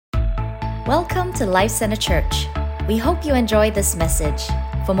Welcome to Life Center Church. We hope you enjoy this message.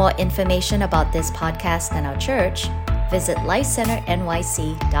 For more information about this podcast and our church, visit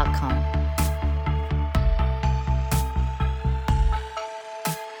lifecenternyc.com.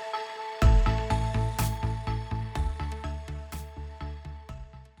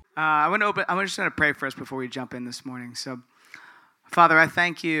 I'm just going to pray for us before we jump in this morning. So, Father, I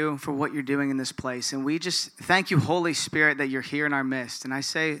thank you for what you're doing in this place. And we just thank you, Holy Spirit, that you're here in our midst. And I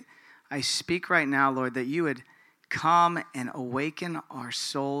speak right now, Lord, that you would come and awaken our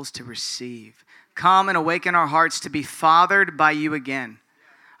souls to receive. Come and awaken our hearts to be fathered by you again.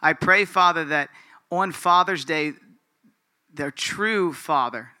 I pray, Father, that on Father's Day, the true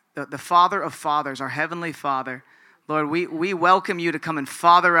Father, the Father of fathers, our Heavenly Father, Lord, we welcome you to come and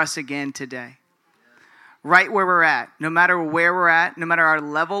father us again today. Right where we're at, no matter where we're at, no matter our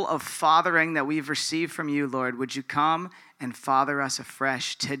level of fathering that we've received from you, Lord, would you come and father us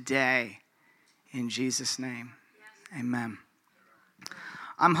afresh today? In Jesus' name, amen.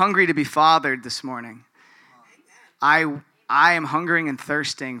 I'm hungry to be fathered this morning. I am hungering and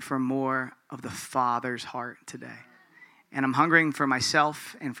thirsting for more of the Father's heart today. And I'm hungering for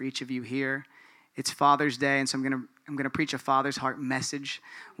myself and for each of you here. It's Father's Day, and so I'm gonna preach a Father's heart message.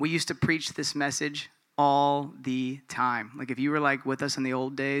 We used to preach this message all the time. Like if you were like with us in the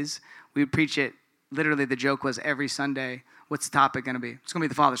old days, we would preach it. Literally, the joke was every Sunday, what's the topic going to be? It's going to be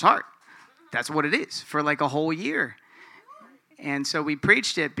the Father's heart. That's what it is for like a whole year. And so we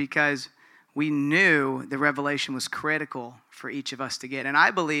preached it because we knew the revelation was critical for each of us to get. And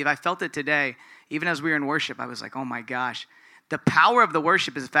I felt it today, even as we were in worship, I was like, oh my gosh. The power of the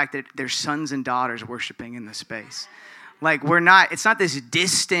worship is the fact that there's sons and daughters worshiping in the space. Like it's not this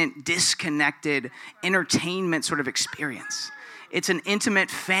distant, disconnected entertainment sort of experience. It's an intimate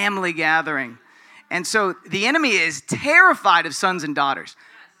family gathering. And so the enemy is terrified of sons and daughters,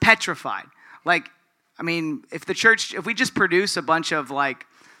 petrified. If we just produce a bunch of like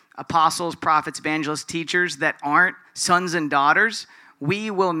apostles, prophets, evangelists, teachers that aren't sons and daughters,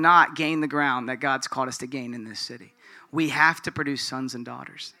 we will not gain the ground that God's called us to gain in this city. We have to produce sons and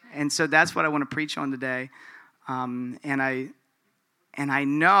daughters. And so that's what I want to preach on today. And I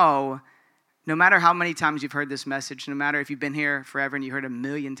know, no matter how many times you've heard this message, no matter if you've been here forever and you heard it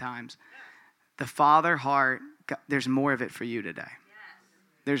 1,000,000 times, the Father heart, there's more of it for you today.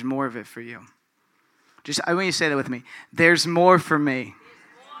 There's more of it for you. I want you to say that with me. There's more for me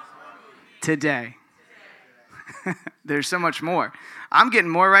today. There's so much more. I'm getting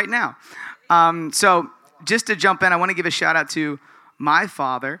more right now. So just to jump in, I want to give a shout out to my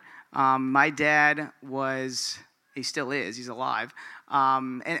father. My dad he still is, he's alive.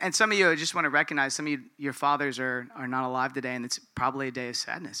 And some of you, I just want to recognize, some of your fathers are not alive today, and it's probably a day of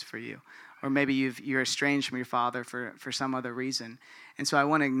sadness for you. Or maybe you're estranged from your father for some other reason. And so I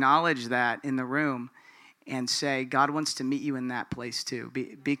want to acknowledge that in the room and say, God wants to meet you in that place too.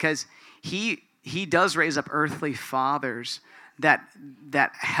 Because he does raise up earthly fathers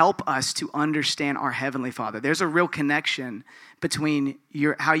that help us to understand our Heavenly Father. There's a real connection between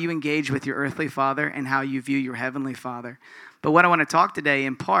how you engage with your earthly father and how you view your Heavenly Father. But what I want to talk today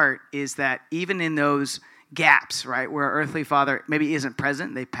in part is that even in those gaps, right, where our earthly father maybe isn't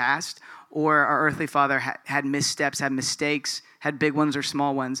present, they passed, or our earthly father had missteps, had mistakes, had big ones or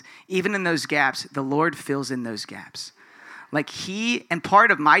small ones, even in those gaps, the Lord fills in those gaps. And part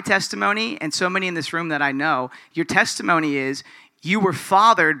of my testimony, and so many in this room that I know, your testimony is you were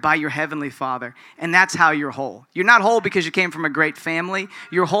fathered by your Heavenly Father, and that's how you're whole. You're not whole because you came from a great family.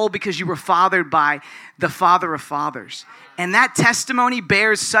 You're whole because you were fathered by the Father of fathers. And that testimony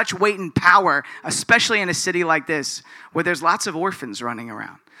bears such weight and power, especially in a city like this, where there's lots of orphans running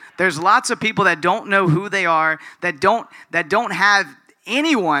around. There's lots of people that don't know who they are, that don't have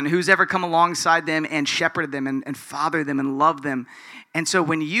anyone who's ever come alongside them and shepherded them and fathered them and loved them. And so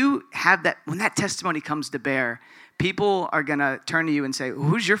when that testimony comes to bear, people are going to turn to you and say,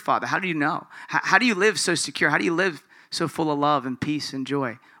 who's your father? How do you know? How do you live so secure? How do you live so full of love and peace and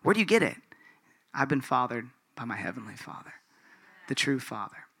joy? Where do you get it? I've been fathered by my Heavenly Father, the true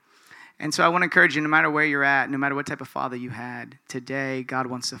Father. And so I want to encourage you, no matter where you're at, no matter what type of father you had, today God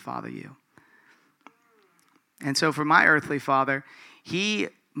wants to father you. And so for my earthly father,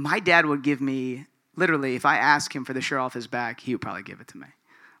 my dad would give me, literally, if I ask him for the shirt off his back, he would probably give it to me.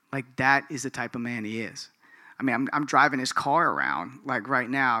 Like, that is the type of man he is. I mean, I'm driving his car around, like right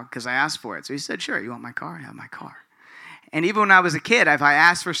now, because I asked for it. So he said, sure, you want my car? I have my car. And even when I was a kid, if I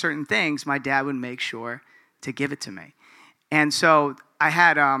asked for certain things, my dad would make sure to give it to me. And so I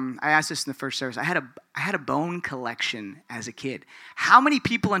asked this in the first service, I had a bone collection as a kid. How many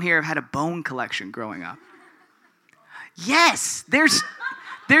people in here have had a bone collection growing up? Yes, there's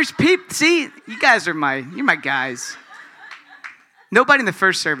There's people, see, you guys are you're my guys. Nobody in the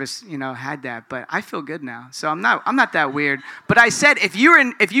first service, had that, but I feel good now. So I'm not that weird. But I said, if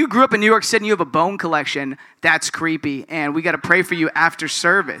you grew up in New York City and you have a bone collection, that's creepy, and we got to pray for you after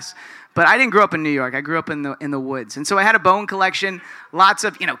service. But I didn't grow up in New York. I grew up in the woods. And so I had a bone collection, lots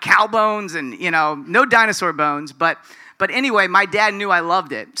of, cow bones and, no dinosaur bones. But anyway, my dad knew I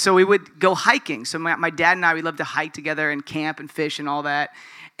loved it. So we would go hiking. So my dad and I, we loved to hike together and camp and fish and all that.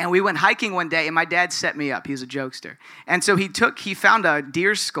 And we went hiking one day, and my dad set me up. He was a jokester. And so he found a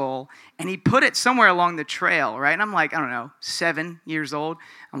deer skull, and he put it somewhere along the trail, right? And I'm like, I don't know, 7 years old.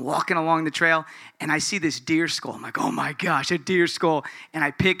 I'm walking along the trail, and I see this deer skull. I'm like, oh my gosh, a deer skull. And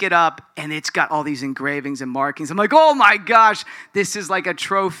I pick it up, and it's got all these engravings and markings. I'm like, oh my gosh, this is like a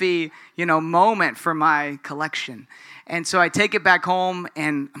trophy, moment for my collection. And so I take it back home,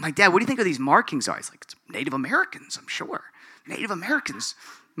 and I'm like, Dad, what do you think of these markings are? He's like, it's Native Americans, I'm sure. Native Americans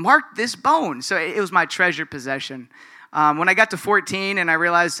marked this bone. So it was my treasured possession. When I got to 14 and I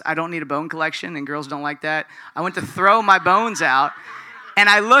realized I don't need a bone collection and girls don't like that, I went to throw my bones out, and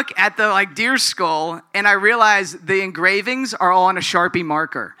I look at the deer skull, and I realize the engravings are all on a Sharpie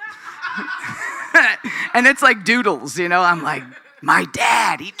marker. And it's like doodles, I'm like, my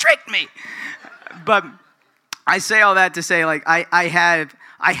dad, he tricked me. But I say all that to say, I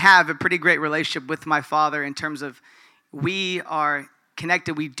have a pretty great relationship with my father in terms of we are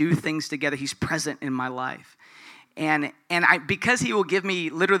connected, we do things together. He's present in my life. And because he will give me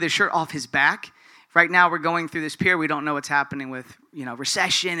literally the shirt off his back. Right now we're going through this period. We don't know what's happening with,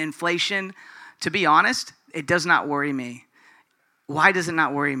 recession, inflation. To be honest, it does not worry me. Why does it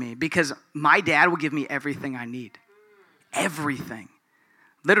not worry me? Because my dad will give me everything I need. Everything.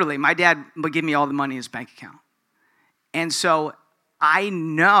 Literally, my dad will give me all the money in his bank account. And so I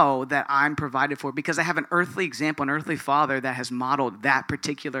know that I'm provided for because I have an earthly example, an earthly father that has modeled that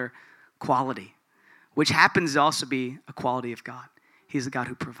particular quality, which happens to also be a quality of God. He's the God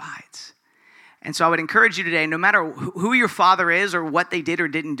who provides. And so I would encourage you today, no matter who your father is or what they did or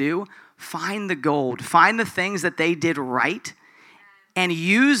didn't do, find the gold, find the things that they did right, and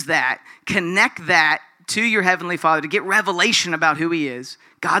use that, connect that to your heavenly Father to get revelation about who he is.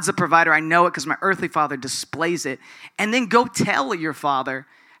 God's the provider. I know it because my earthly father displays it. And then go tell your father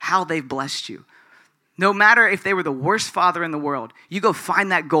how they've blessed you. No matter if they were the worst father in the world, you go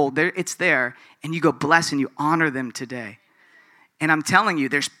find that gold. It's there, and you go bless and you honor them today. And I'm telling you,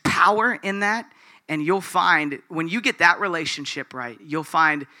 there's power in that, and you'll find when you get that relationship right, you'll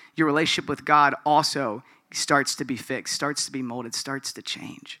find your relationship with God also starts to be fixed, starts to be molded, starts to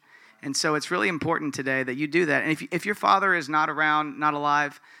change. And so it's really important today that you do that. And if your father is not around, not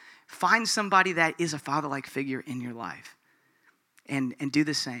alive, find somebody that is a father-like figure in your life and do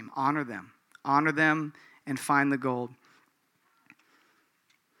the same. Honor them and find the gold.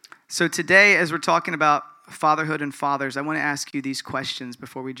 So today, as we're talking about fatherhood and fathers, I want to ask you these questions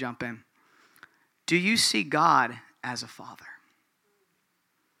before we jump in. Do you see God as a father?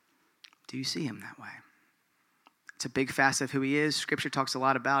 Do you see him that way? It's a big facet of who he is. Scripture talks a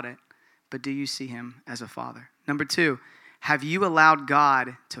lot about it. But do you see him as a father? Number 2, have you allowed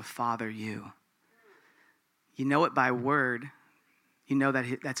God to father you? You know it by word. You know that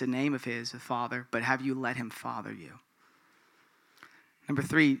that's a name of his, a father. But have you let him father you? Number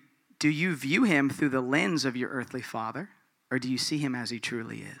 3, do you view him through the lens of your earthly father? Or do you see him as he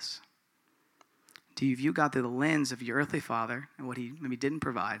truly is? Do you view God through the lens of your earthly father and what he maybe didn't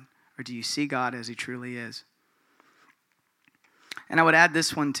provide? Or do you see God as he truly is? And I would add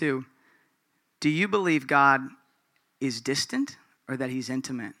this one too. Do you believe God is distant or that he's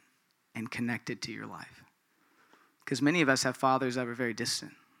intimate and connected to your life? Because many of us have fathers that are very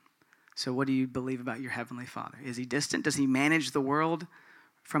distant. So what do you believe about your heavenly Father? Is he distant? Does he manage the world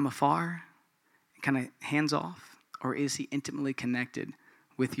from afar, kind of hands off? Or is he intimately connected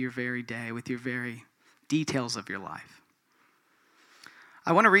with your very day, with your very details of your life?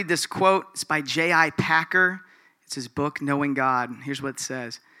 I want to read this quote. It's by J.I. Packer. It's his book, Knowing God. Here's what it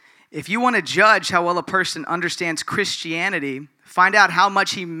says. If you want to judge how well a person understands Christianity, find out how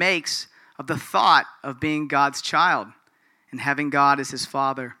much he makes of the thought of being God's child and having God as his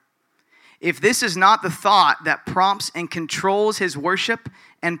father. If this is not the thought that prompts and controls his worship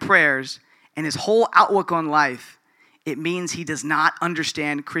and prayers and his whole outlook on life, it means he does not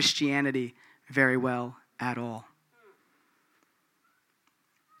understand Christianity very well at all.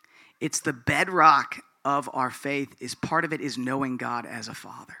 It's the bedrock of our faith. Part of it is knowing God as a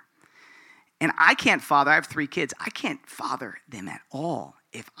father. And I can't father. I have 3 kids. I can't father them at all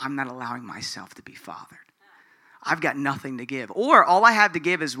if I'm not allowing myself to be fathered. I've got nothing to give. Or all I have to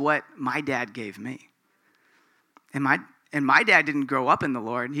give is what my dad gave me. And And my dad didn't grow up in the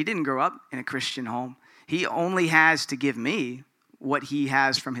Lord. He didn't grow up in a Christian home. He only has to give me what he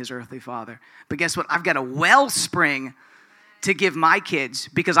has from his earthly father. But guess what? I've got a wellspring to give my kids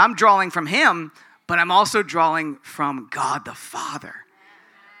because I'm drawing from him, but I'm also drawing from God the Father.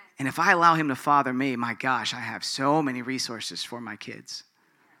 And if I allow him to father me, my gosh, I have so many resources for my kids.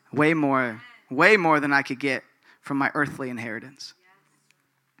 Way more than I could get from my earthly inheritance.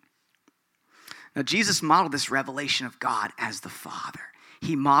 Now, Jesus modeled this revelation of God as the Father.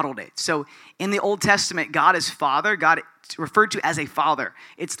 He modeled it. So in the Old Testament, God is Father. God is referred to as a father.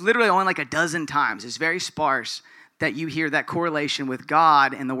 It's literally only like a dozen times. It's very sparse that you hear that correlation with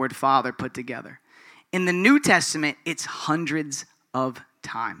God and the word Father put together. In the New Testament, it's hundreds of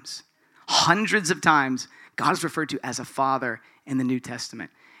times. Hundreds of times, God is referred to as a father in the New Testament.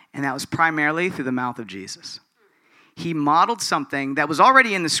 And that was primarily through the mouth of Jesus. He modeled something that was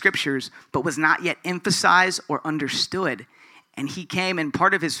already in the scriptures, but was not yet emphasized or understood. And he came, and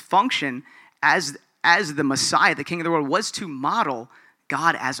part of his function as the Messiah, the King of the world, was to model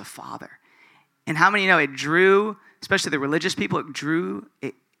God as a father. And how many know it drew, especially the religious people,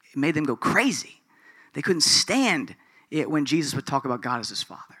 it made them go crazy. They couldn't stand it when Jesus would talk about God as his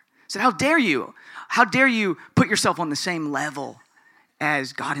father. Said, how dare you? How dare you put yourself on the same level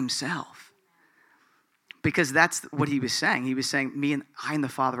as God himself? Because that's what he was saying. He was saying, I and the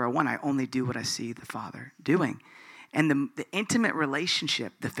Father are one. I only do what I see the Father doing. And the intimate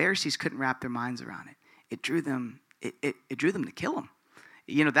relationship, the Pharisees couldn't wrap their minds around it. It drew them to kill him.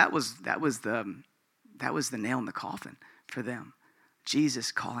 You know, that was the nail in the coffin for them.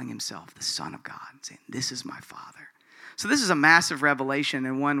 Jesus calling himself the Son of God, saying, this is my Father. So this is a massive revelation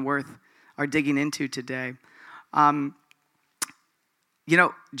and one worth our digging into today. You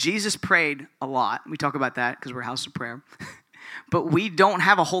know, Jesus prayed a lot. We talk about that because we're a house of prayer. But we don't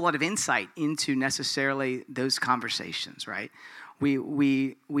have a whole lot of insight into necessarily those conversations, right?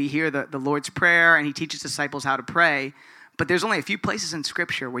 We hear the Lord's Prayer, and he teaches disciples how to pray. But there's only a few places in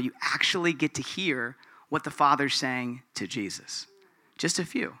Scripture where you actually get to hear what the Father's saying to Jesus. Just a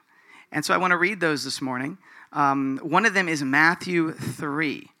few. And so I want to read those this morning. One of them is Matthew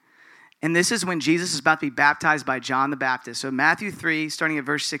 3. And this is when Jesus is about to be baptized by John the Baptist. So Matthew 3, starting at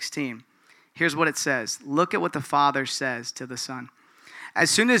verse 16. Here's what it says. Look at what the Father says to the Son.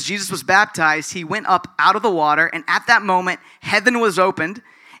 As soon as Jesus was baptized, he went up out of the water, and at that moment, heaven was opened,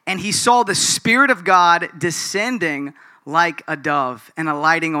 and he saw the Spirit of God descending like a dove and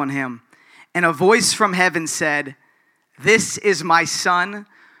alighting on him. And a voice from heaven said, this is my Son,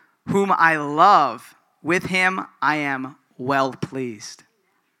 whom I love. With him I am well pleased.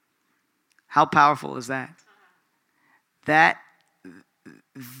 How powerful is that? That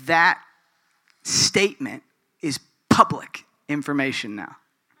statement is public information now.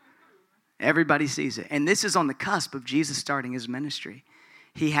 Everybody sees it. And this is on the cusp of Jesus starting his ministry.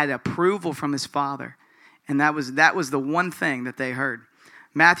 He had approval from his Father. And that was the one thing that they heard.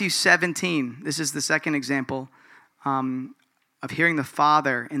 Matthew 17, this is the second example of hearing the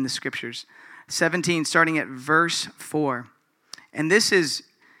Father in the Scriptures. 17, starting at verse 4. And this is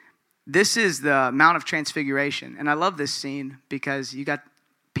the Mount of Transfiguration. And I love this scene because you got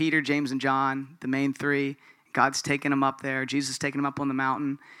Peter, James, and John, the main three. God's taking them up there. Jesus is taking them up on the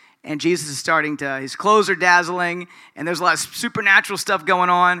mountain. And Jesus is his clothes are dazzling, and there's a lot of supernatural stuff going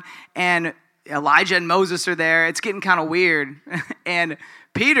on. And Elijah and Moses are there. It's getting kind of weird. And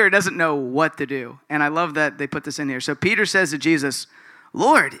Peter doesn't know what to do. And I love that they put this in here. So Peter says to Jesus,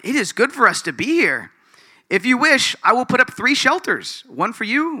 Lord, it is good for us to be here. If you wish, I will put up 3 shelters, one for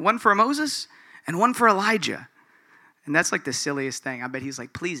you, one for Moses, and one for Elijah. And that's like the silliest thing. I bet he's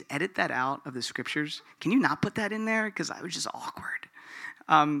like, please edit that out of the scriptures. Can you not put that in there? Because I was just awkward.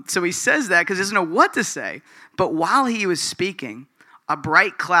 So he says that because he doesn't know what to say. But while he was speaking, a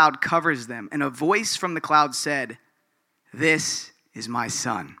bright cloud covers them, and a voice from the cloud said, this is my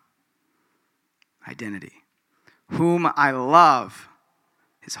Son. Identity. Whom I love,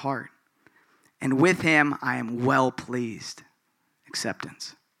 his heart. And with him I am well pleased.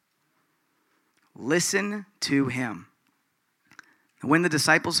 Acceptance. Listen to him. When the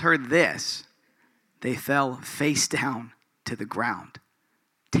disciples heard this, they fell face down to the ground,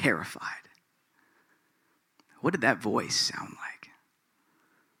 terrified. What did that voice sound like?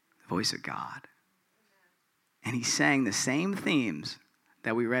 The voice of God. And he sang the same themes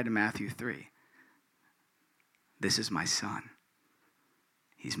that we read in Matthew 3. This is my Son.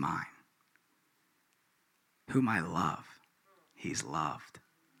 He's mine. Whom I love, he's loved.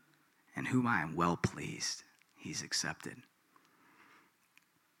 And whom I am well pleased, he's accepted.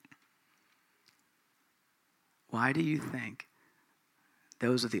 Why do you think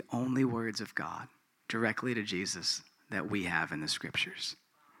those are the only words of God directly to Jesus that we have in the scriptures.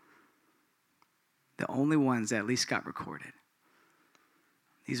 The only ones that at least got recorded.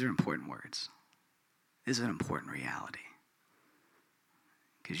 These are important words. This is an important reality.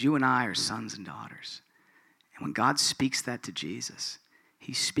 Because you and I are sons and daughters. And when God speaks that to Jesus,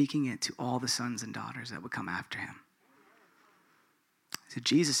 he's speaking it to all the sons and daughters that would come after him. So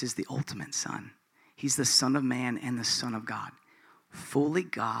Jesus is the ultimate son. He's the Son of Man and the Son of God. Fully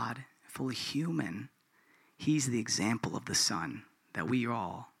God, fully human. He's the example of the Son that we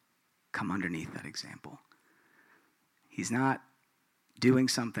all come underneath that example. He's not doing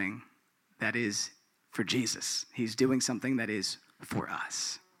something that is for Jesus. He's doing something that is for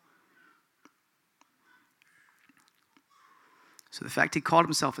us. So the fact he called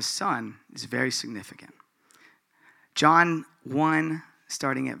himself a son is very significant. John 1,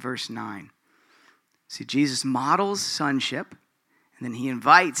 starting at verse 9. See, Jesus models sonship, and then he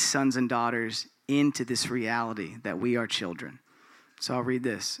invites sons and daughters into this reality that we are children. So I'll read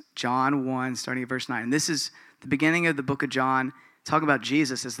this. John 1, starting at verse 9. And this is the beginning of the book of John, talking about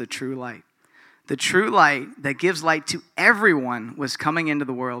Jesus as the true light. The true light that gives light to everyone was coming into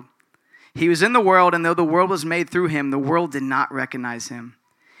the world. He was in the world, and though the world was made through him, the world did not recognize him.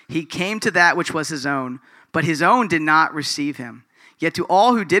 He came to that which was his own, but his own did not receive him. Yet to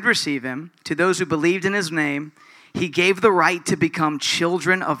all who did receive him, to those who believed in his name, he gave the right to become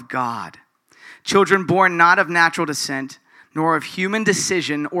children of God. Children born not of natural descent, nor of human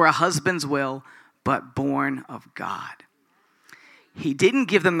decision or a husband's will, but born of God. He didn't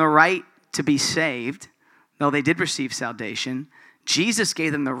give them the right to be saved, though they did receive salvation. Jesus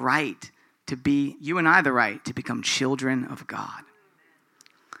gave them the right to be, you and I, the right to become children of God.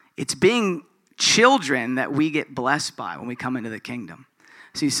 It's being children that we get blessed by when we come into the kingdom.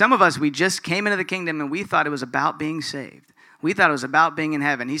 See, some of us, we just came into the kingdom and we thought it was about being saved. We thought it was about being in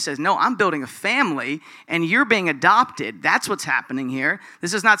heaven. He says, no, I'm building a family and you're being adopted. That's what's happening here.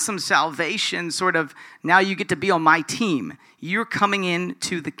 This is not some salvation sort of, now you get to be on my team. You're coming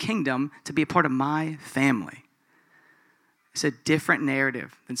into the kingdom to be a part of my family. It's a different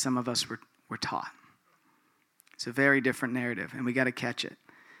narrative than some of us were taught. It's a very different narrative, and we got to catch it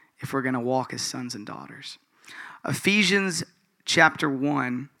if we're going to walk as sons and daughters. Ephesians chapter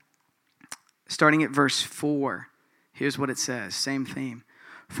 1, starting at verse 4. Here's what it says, same theme.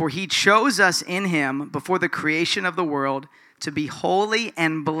 For he chose us in him before the creation of the world to be holy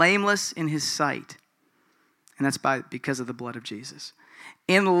and blameless in his sight. And that's because of the blood of Jesus.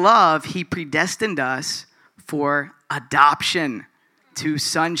 In love, he predestined us for adoption to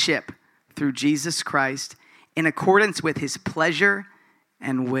sonship through Jesus Christ in accordance with his pleasure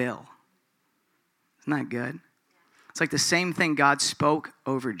and will. Isn't that good? It's like the same thing God spoke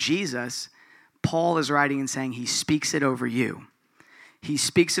over Jesus. Paul is writing and saying he speaks it over you. He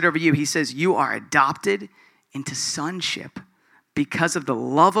speaks it over you. He says you are adopted into sonship because of the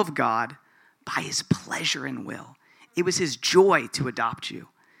love of God by his pleasure and will. It was his joy to adopt you.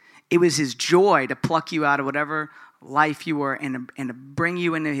 It was his joy to pluck you out of whatever life you were and to bring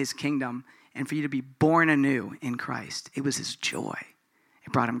you into his kingdom and for you to be born anew in Christ. It was his joy.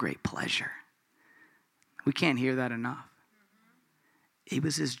 It brought him great pleasure. We can't hear that enough. It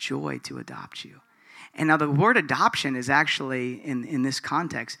was his joy to adopt you. And now the word adoption is actually, in this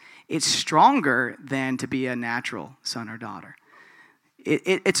context, it's stronger than to be a natural son or daughter.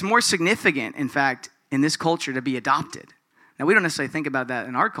 It's more significant, in fact, in this culture to be adopted. Now, we don't necessarily think about that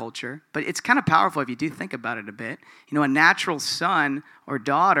in our culture, but it's kind of powerful if you do think about it a bit. You know, a natural son or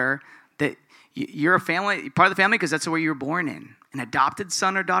daughter, that you're a family, part of the family because that's where you were born in. An adopted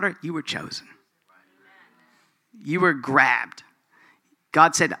son or daughter, you were chosen. You were grabbed.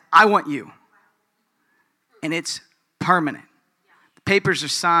 God said, I want you. And it's permanent. The papers are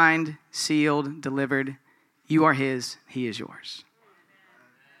signed, sealed, delivered. You are his, he is yours.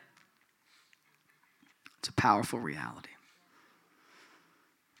 It's a powerful reality.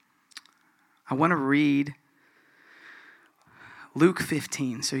 I want to read Luke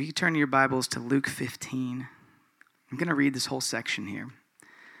 15. So you can turn your Bibles to Luke 15. I'm going to read this whole section here.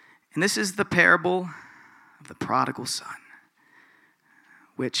 And this is the parable of the prodigal son,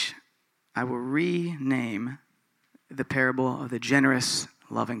 which I will rename the parable of the generous,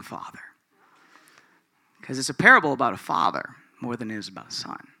 loving father. Because it's a parable about a father more than it is about a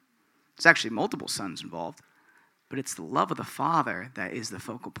son. There's actually multiple sons involved, but it's the love of the father that is the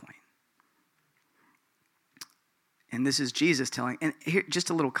focal point. And this is Jesus telling, and here, just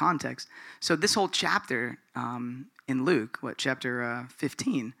a little context. So this whole chapter in Luke, chapter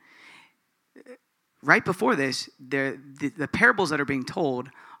 15, right before this, the parables that are being told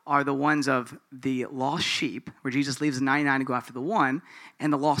are the ones of the lost sheep, where Jesus leaves the 99 to go after the one,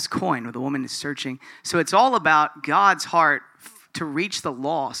 and the lost coin, where the woman is searching. So it's all about God's heart to reach the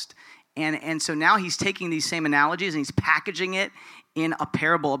lost. And so now he's taking these same analogies and he's packaging it in a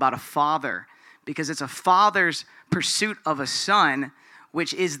parable about a father, because it's a father's pursuit of a son,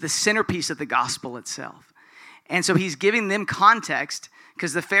 which is the centerpiece of the gospel itself. And so he's giving them context,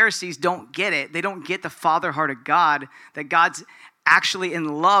 because the Pharisees don't get it. They don't get the father heart of God, that God's actually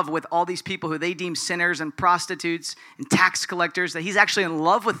in love with all these people who they deem sinners and prostitutes and tax collectors, that he's actually in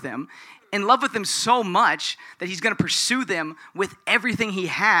love with them so much that he's going to pursue them with everything he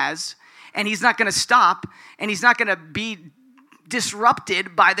has, and he's not going to stop, and he's not going to be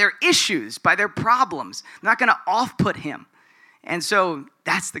disrupted by their issues, by their problems. They're not going to off-put him. And so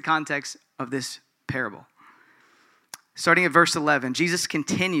that's the context of this parable. Starting at verse 11, Jesus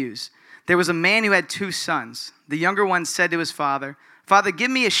continues. There was a man who had 2 sons. The younger one said to his father, "Father, give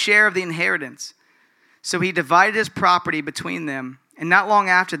me a share of the inheritance." So he divided his property between them. And not long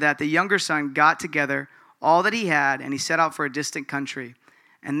after that, the younger son got together all that he had, and he set out for a distant country.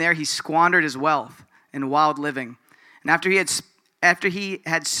 And there he squandered his wealth in wild living. And after he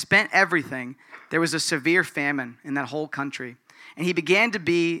had spent everything, there was a severe famine in that whole country. And he began to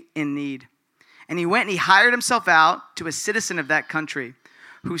be in need. And he went and he hired himself out to a citizen of that country,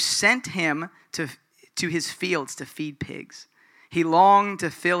 who sent him to his fields to feed pigs. He longed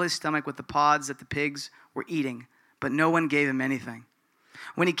to fill his stomach with the pods that the pigs were eating, but no one gave him anything.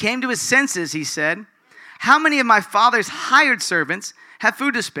 When he came to his senses, he said, "How many of my father's hired servants have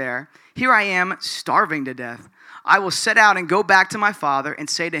food to spare? Here I am, starving to death. I will set out and go back to my father and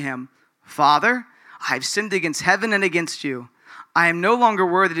say to him, 'Father, I have sinned against heaven and against you. I am no longer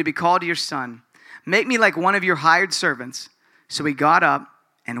worthy to be called your son. Make me like one of your hired servants.' So he got up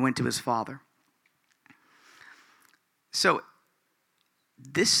and went to his father." So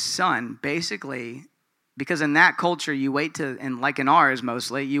this son basically, because in that culture you wait to, and like in ours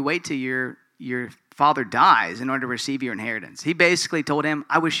mostly, you wait till your father dies in order to receive your inheritance. He basically told him,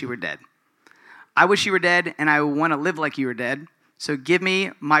 "I wish you were dead. I wish you were dead, and I want to live like you were dead. So give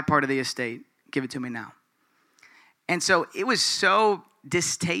me my part of the estate. Give it to me now." And so it was so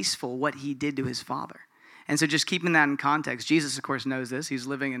distasteful what he did to his father. And so just keeping that in context, Jesus, of course, knows this. He's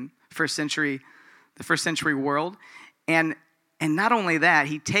living in the first century world. And not only that,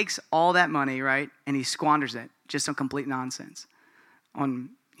 he takes all that money, right, and he squanders it just on complete nonsense. And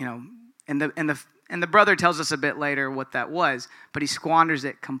the brother tells us a bit later what that was, but he squanders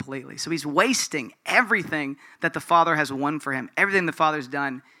it completely. So he's wasting everything that the Father has won for him. Everything the Father's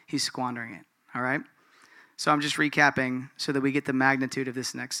done, he's squandering it, all right? So I'm just recapping so that we get the magnitude of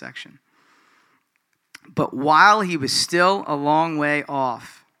this next section. But while he was still a long way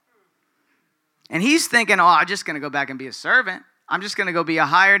off, and he's thinking, "Oh, I'm just going to go back and be a servant. I'm just going to go be a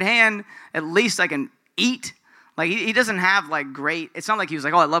hired hand. At least I can eat." Like, he doesn't have, like, great, it's not like he was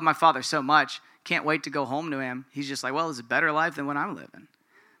like, "Oh, I love my father so much. Can't wait to go home to him." He's just like, "Well, it's a better life than what I'm living."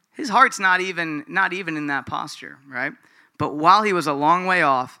 His heart's not even in that posture, right? But while he was a long way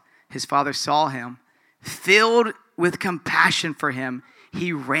off, his father saw him. Filled with compassion for him,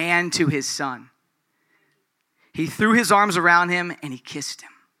 he ran to his son. He threw his arms around him and he kissed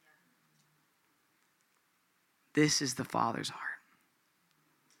him. This is the Father's heart.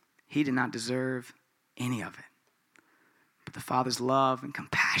 He did not deserve any of it. But the Father's love and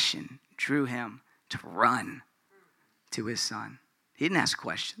compassion drew him to run to his son. He didn't ask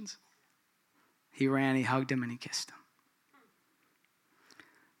questions. He ran, he hugged him, and he kissed him.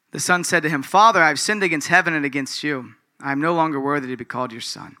 The son said to him, "Father, I have sinned against heaven and against you. I am no longer worthy to be called your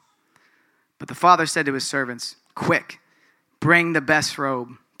son." But the father said to his servants, "Quick, bring the best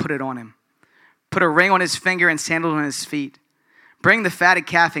robe, put it on him. Put a ring on his finger and sandals on his feet. Bring the fatted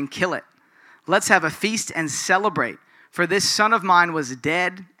calf and kill it. Let's have a feast and celebrate. For this son of mine was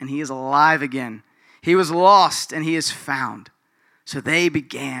dead and he is alive again. He was lost and he is found." So they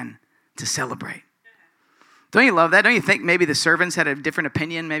began to celebrate. Don't you love that? Don't you think maybe the servants had a different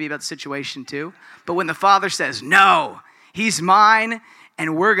opinion maybe about the situation too? But when the father says, "No, he's mine,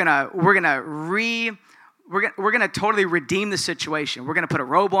 and we're gonna totally redeem the situation. We're gonna put a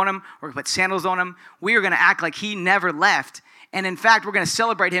robe on him. We're gonna put sandals on him. We are gonna act like he never left. And in fact, we're gonna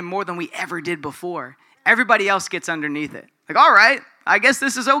celebrate him more than we ever did before." Everybody else gets underneath it. Like, all right, I guess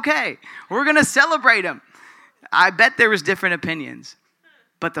this is okay. We're gonna celebrate him. I bet there was different opinions.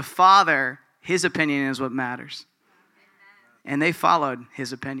 But the father, his opinion is what matters. And they followed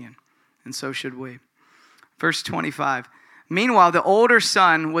his opinion. And so should we. Verse 25. Meanwhile, the older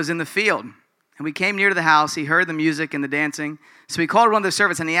son was in the field. And we came near to the house. He heard the music and the dancing. So he called one of the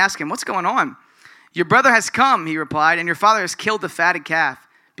servants and he asked him, "What's going on?" "Your brother has come," he replied, "and your father has killed the fatted calf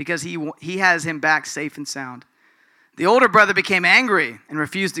because he has him back safe and sound. The older brother became angry and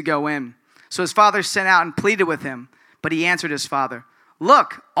refused to go in. So his father sent out and pleaded with him. But he answered his father,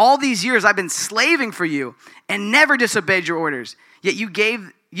 "Look, all these years I've been slaving for you and never disobeyed your orders. Yet you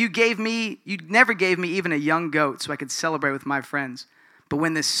never gave me even a young goat so I could celebrate with my friends. But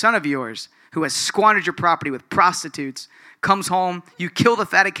when this son of yours, who has squandered your property with prostitutes, comes home, you kill the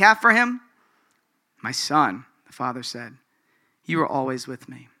fatted calf for him?" "My son," the father said, "you are always with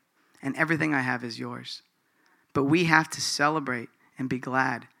me, and everything I have is yours. But we have to celebrate and be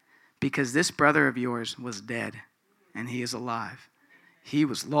glad, because this brother of yours was dead, and he is alive. He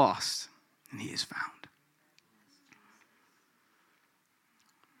was lost, and he is found."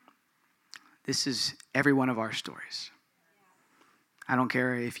 This is every one of our stories. I don't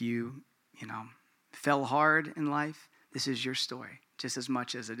care if you fell hard in life. This is your story just as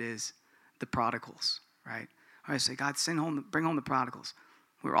much as it is the prodigals, right? I say, God, bring home the prodigals.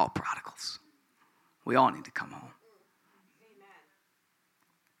 We're all prodigals. We all need to come home. Amen.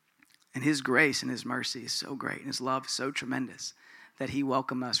 And his grace and his mercy is so great, and his love is so tremendous that he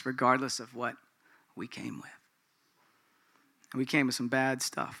welcomed us regardless of what we came with. And we came with some bad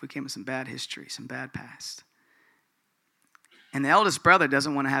stuff. We came with some bad history, some bad past. And the eldest brother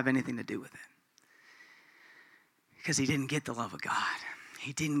doesn't want to have anything to do with it because he didn't get the love of God.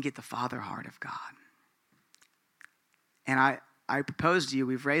 He didn't get the father heart of God. And I propose to you,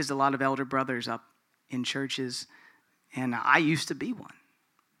 we've raised a lot of elder brothers up in churches, and I used to be one.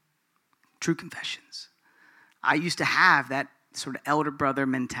 True confessions. I used to have that sort of elder brother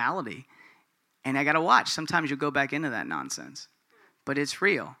mentality, and I got to watch. Sometimes you'll go back into that nonsense, but it's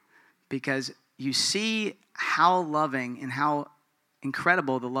real because you see how loving and how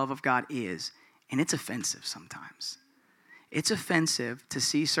incredible the love of God is, and it's offensive sometimes. It's offensive to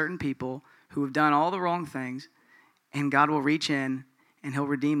see certain people who have done all the wrong things, and God will reach in and he'll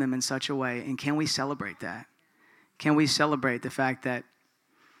redeem them in such a way. And can we celebrate that? Can we celebrate the fact that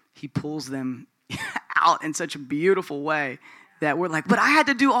he pulls them out in such a beautiful way that we're like, but I had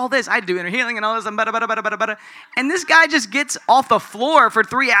to do all this. I had to do inner healing and all this. And this guy just gets off the floor for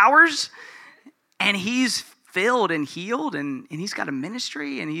 3 hours and he's filled and healed and he's got a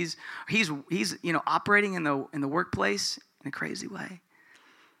ministry and he's operating in the workplace in a crazy way.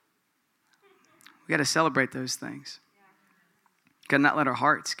 We got to celebrate those things. Got to not let our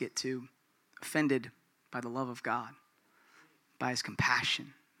hearts get too offended by the love of God, by his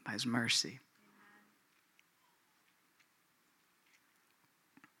compassion, by his mercy.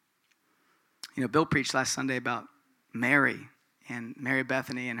 Bill preached last Sunday about Mary and Mary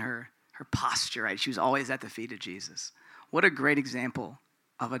Bethany and her posture, right? She was always at the feet of Jesus. What a great example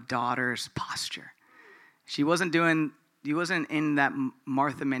of a daughter's posture. She wasn't in that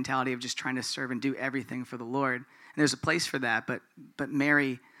Martha mentality of just trying to serve and do everything for the Lord. And there's a place for that, but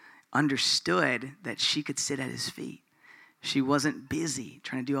Mary understood that she could sit at his feet. She wasn't busy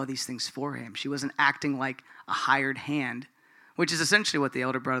trying to do all these things for him. She wasn't acting like a hired hand, which is essentially what the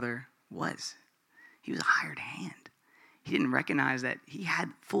elder brother was. He was a hired hand. He didn't recognize that he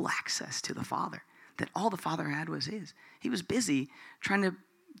had full access to the Father, that all the Father had was his. He was busy trying to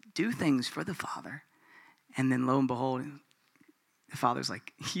do things for the Father. And then lo and behold, the Father's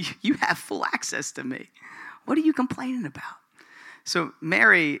like, you have full access to me. What are you complaining about? So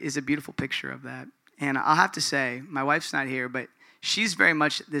Mary is a beautiful picture of that. And I'll have to say, my wife's not here, but she's very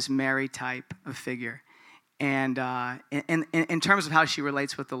much this Mary type of figure. And in terms of how she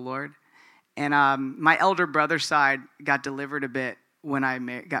relates with the Lord. And my elder brother's side got delivered a bit when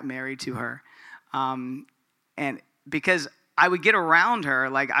I got married to her. And because I would get around her,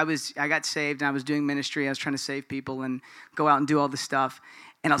 like I got saved and I was doing ministry. I was trying to save people and go out and do all this stuff.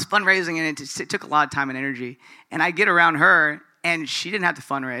 And I was fundraising and it took a lot of time and energy. And I get around her and she didn't have to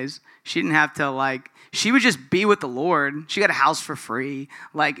fundraise. She didn't have to she would just be with the Lord. She got a house for free.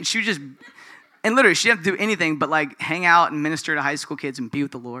 She would just, and literally she didn't have to do anything but hang out and minister to high school kids and be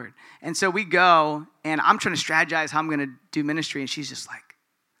with the Lord. And so we go and I'm trying to strategize how I'm going to do ministry. And she's just like,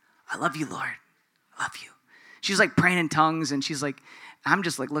 I love you, Lord. I love you. She's praying in tongues and she's I'm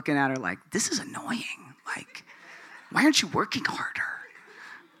just looking at her this is annoying. Why aren't you working harder?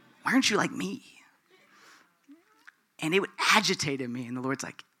 Why aren't you like me? And it would agitate in me. And the Lord's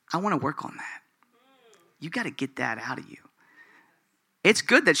like, I want to work on that. You got to get that out of you. It's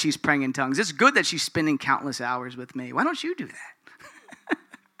good that she's praying in tongues. It's good that she's spending countless hours with me. Why don't you do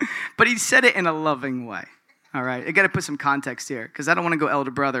that? But he said it in a loving way. All right. I got to put some context here because I don't want to go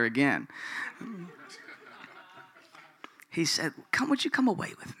elder brother again. He said, would you come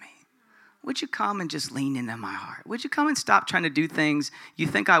away with me? Would you come and just lean into my heart? Would you come and stop trying to do things you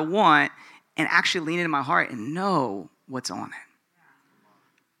think I want and actually lean into my heart and know what's on it?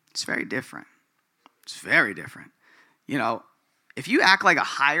 It's very different. It's very different. You know, if you act like a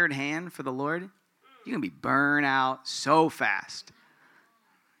hired hand for the Lord, you're going to be burned out so fast.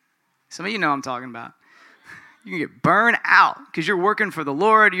 Some of you know what I'm talking about. You can get burned out because you're working for the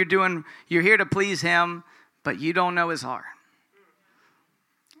Lord. You're here to please him, but you don't know his heart.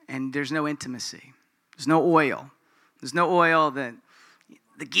 And there's no intimacy. There's no oil. There's no oil that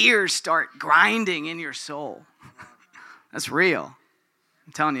the gears start grinding in your soul. That's real.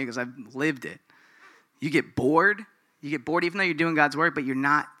 I'm telling you because I've lived it. You get bored. You get bored even though you're doing God's work, but you're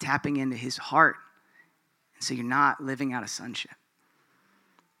not tapping into his heart. And so you're not living out of sonship.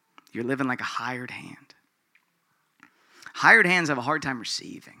 You're living like a hired hand. Hired hands have a hard time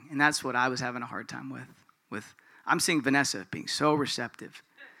receiving. And that's what I was having a hard time with. I'm seeing Vanessa being so receptive.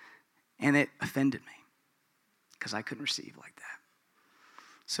 And it offended me because I couldn't receive like that.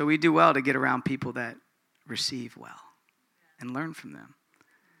 So we do well to get around people that receive well and learn from them.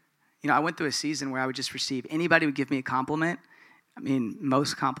 You know, I went through a season where I would just receive, anybody would give me a compliment. I mean,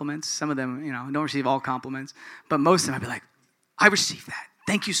 most compliments. Some of them, you know, don't receive all compliments. But most of them, I'd be like, I received that.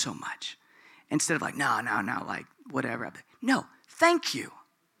 Thank you so much. Instead of like, no, like whatever. I'd be like, no, thank you.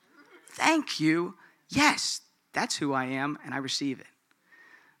 Thank you. Yes, that's who I am, and I receive it.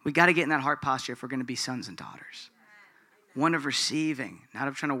 We got to get in that heart posture if we're going to be sons and daughters. One of receiving, not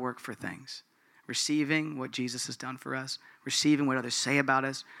of trying to work for things. Receiving what Jesus has done for us. Receiving what others say about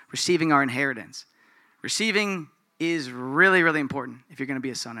us. Receiving our inheritance. Receiving is really, really important if you're going to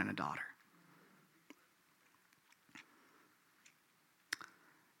be a son and a daughter.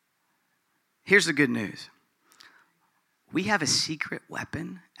 Here's the good news. We have a secret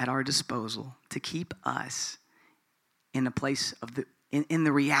weapon at our disposal to keep us in the place of in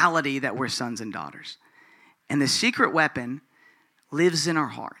the reality that we're sons and daughters. And the secret weapon lives in our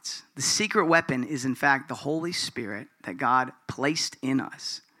hearts. The secret weapon is, in fact, the Holy Spirit that God placed in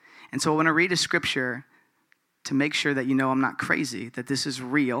us. And so I want to read a scripture to make sure that you know I'm not crazy, that this is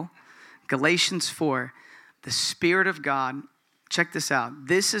real. Galatians 4, the Spirit of God, check this out.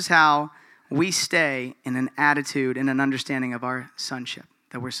 This is how we stay in an attitude and an understanding of our sonship,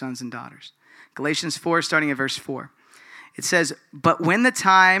 that we're sons and daughters. Galatians 4, starting at verse 4. It says, but when the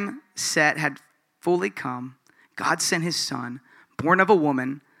time set had fully come, God sent his son, born of a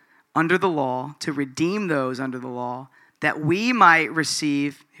woman, under the law, to redeem those under the law, that we might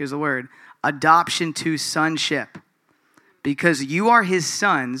receive, here's the word, adoption to sonship. Because you are his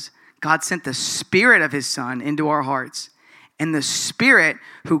sons, God sent the Spirit of his Son into our hearts, and the Spirit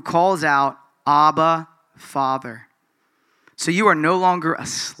who calls out, Abba, Father. So you are no longer a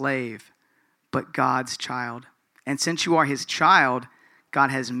slave, but God's child. And since you are his child, God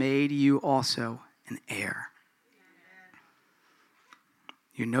has made you also an heir.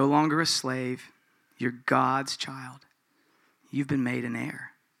 You're no longer a slave. You're God's child. You've been made an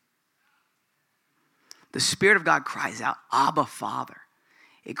heir. The Spirit of God cries out, Abba, Father.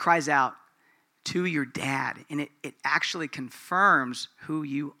 It cries out to your dad, and it actually confirms who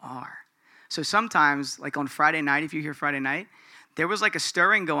you are. So sometimes, like on Friday night, if you're here Friday night, there was like a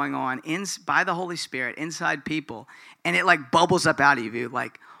stirring going on by the Holy Spirit inside people, and it like bubbles up out of you,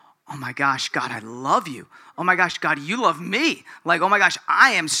 like, oh my gosh, God, I love you. Oh my gosh, God, you love me. Like, oh my gosh,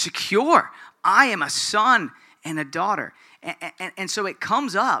 I am secure. I am a son and a daughter. And so it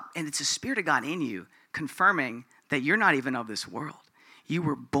comes up, and it's the Spirit of God in you confirming that you're not even of this world. You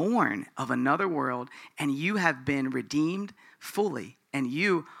were born of another world, and you have been redeemed fully, and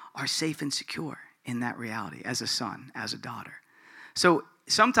you are safe and secure in that reality as a son, as a daughter. So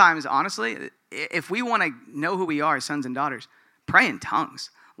sometimes, honestly, if we want to know who we are as sons and daughters, pray in tongues.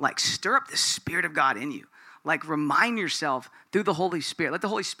 Like, stir up the Spirit of God in you. Like, remind yourself through the Holy Spirit. Let the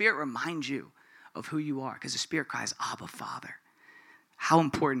Holy Spirit remind you of who you are, because the Spirit cries, Abba, Father. How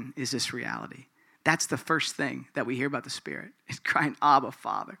important is this reality? That's the first thing that we hear about the Spirit. It's crying, Abba,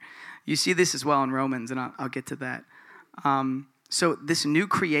 Father. You see this as well in Romans, and I'll get to that. So this new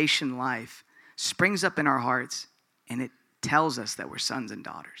creation life springs up in our hearts, and it tells us that we're sons and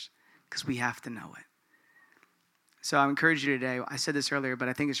daughters, because we have to know it. So I encourage you today, I said this earlier, but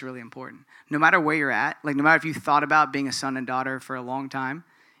I think it's really important. No matter where you're at, like no matter if you thought about being a son and daughter for a long time,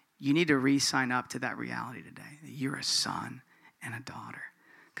 you need to re-sign up to that reality today, that you're a son and a daughter.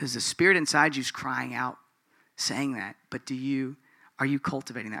 Because the Spirit inside you is crying out, saying that, but are you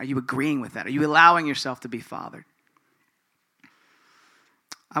cultivating that? Are you agreeing with that? Are you allowing yourself to be fathered?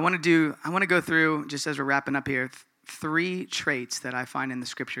 I want to go through, just as we're wrapping up here, 3 traits that I find in the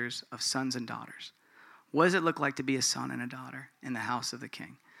scriptures of sons and daughters. What does it look like to be a son and a daughter in the house of the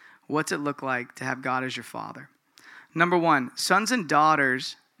King? What's it look like to have God as your father? Number 1, sons and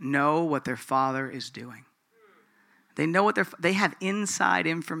daughters know what their father is doing. They know they have inside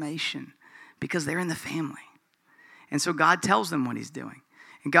information because they're in the family. And so God tells them what he's doing.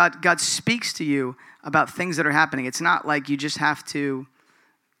 And God speaks to you about things that are happening. It's not like you just have to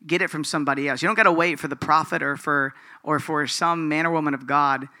get it from somebody else. You don't got to wait for the prophet or for some man or woman of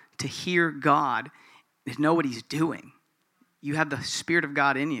God to hear God, to know what he's doing. You have the Spirit of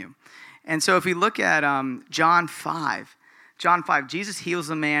God in you. And so if we look at John 5, Jesus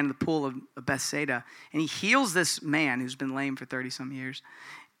heals a man in the pool of Bethsaida. And he heals this man who's been lame for 30-some years.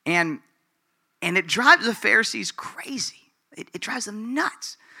 And it drives the Pharisees crazy. It drives them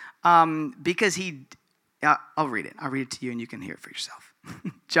nuts. Because I'll read it. I'll read it to you and you can hear it for yourself.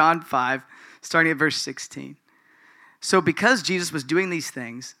 John 5, starting at verse 16. So because Jesus was doing these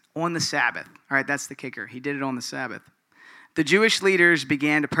things on the Sabbath, all right, that's the kicker. He did it on the Sabbath. The Jewish leaders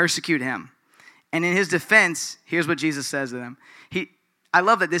began to persecute him. And in his defense, here's what Jesus says to them. I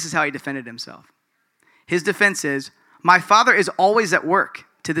love that this is how he defended himself. His defense is, my Father is always at work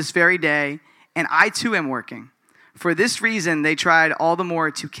to this very day, and I too am working. For this reason, they tried all the more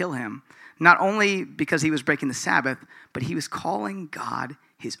to kill him, not only because he was breaking the Sabbath, but he was calling God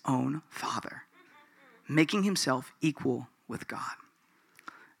his own Father, making himself equal with God.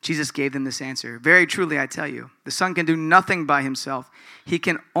 Jesus gave them this answer. Very truly, I tell you, the Son can do nothing by himself. He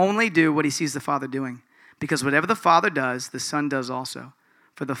can only do what he sees the Father doing, because whatever the Father does, the Son does also.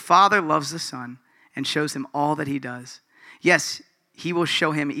 For the Father loves the Son and shows him all that he does. Yes, he will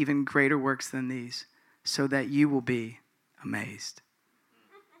show him even greater works than these, so that you will be amazed.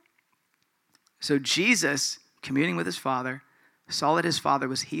 So Jesus, communing with his Father, saw that his Father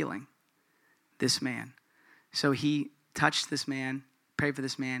was healing this man. So he touched this man, prayed for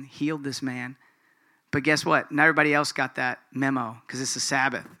this man, healed this man. But guess what? Not everybody else got that memo because it's the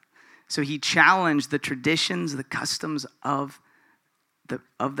Sabbath. So he challenged the traditions, the customs of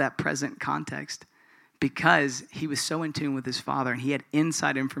that present context because he was so in tune with his Father and he had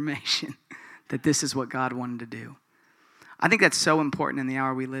inside information that this is what God wanted to do. I think that's so important in the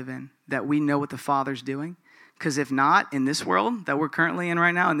hour we live in, that we know what the Father's doing. Because if not, in this world that we're currently in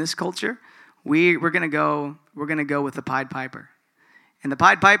right now, in this culture, we're gonna go with the Pied Piper. And the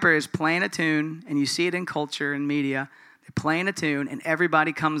Pied Piper is playing a tune, and you see it in culture and media. They're playing a tune, and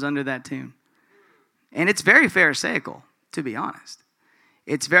everybody comes under that tune. And it's very Pharisaical, to be honest.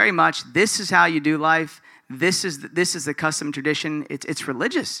 It's very much, this is how you do life. This is the custom tradition. It's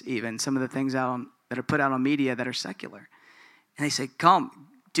religious even, some of the things that are put out on media that are secular. And they say, come,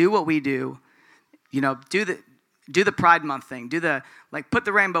 do what we do. You know, do the Pride Month thing. Put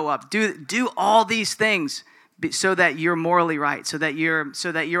the rainbow up. Do all these things so that you're morally right, so that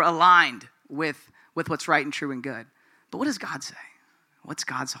you're aligned with what's right and true and good. But what does God say? What's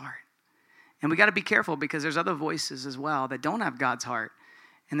God's heart? And we got to be careful because there's other voices as well that don't have God's heart.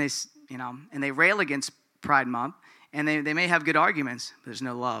 And they rail against Pride Month, and they may have good arguments, but there's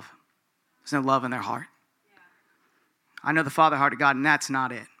no love. There's no love in their heart. I know the Father heart of God, and that's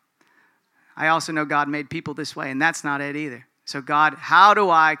not it. I also know God made people this way, and that's not it either. So God, how do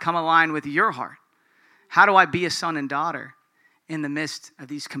I come aligned with your heart? How do I be a son and daughter in the midst of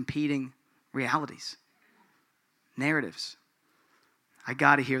these competing realities, narratives? I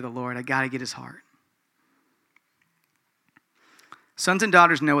got to hear the Lord. I got to get his heart. Sons and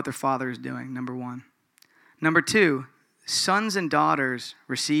daughters know what their father is doing, number one. Number two, sons and daughters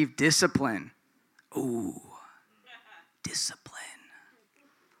receive discipline. Ooh, discipline.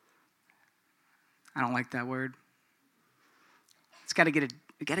 I don't like that word. We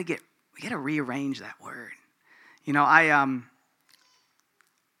got to rearrange that word. You know, I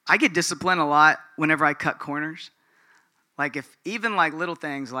get disciplined a lot whenever I cut corners. Like if even like little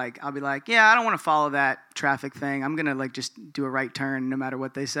things, like I'll be like, yeah, I don't want to follow that traffic thing. I'm going to just do a right turn no matter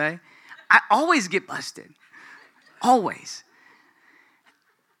what they say. I always get busted. Always.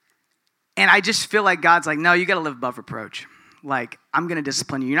 And I just feel like God's like, no, you got to live above reproach. Like, I'm going to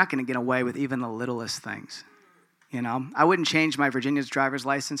discipline you. You're not going to get away with even the littlest things. You know, I wouldn't change my Virginia's driver's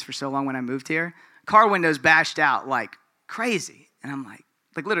license for so long when I moved here. Car windows bashed out like crazy. And I'm like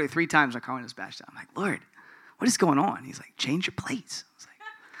literally 3 times my car windows bashed out. I'm like, Lord, what is going on? He's like, change your plates. I was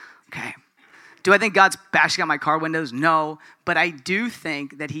like, okay. Do I think God's bashing out my car windows? No. But I do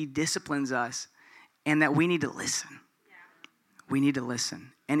think that he disciplines us and that we need to listen. Yeah. We need to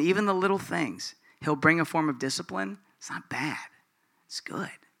listen. And even the little things, he'll bring a form of discipline. It's not bad. It's good.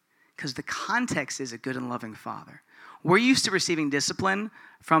 Because the context is a good and loving father. We're used to receiving discipline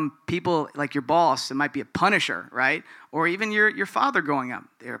from people like your boss. It might be a punisher, right? Or even your father growing up.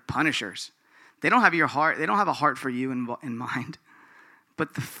 They're punishers. They don't have your heart. They don't have a heart for you in mind.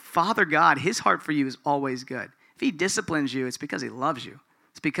 But the Father God, his heart for you is always good. If he disciplines you, it's because he loves you.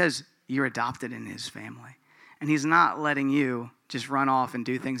 It's because you're adopted in his family. And he's not letting you just run off and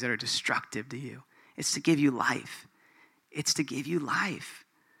do things that are destructive to you. It's to give you life. It's to give you life.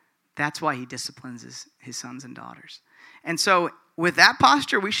 That's why he disciplines his sons and daughters. And so with that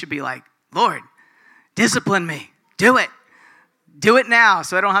posture, we should be like, Lord, discipline me. Do it. Do it now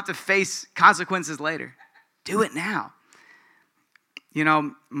so I don't have to face consequences later. Do it now. You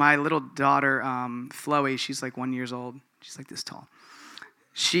know, my little daughter, Chloe, she's like 1 year old. She's like this tall.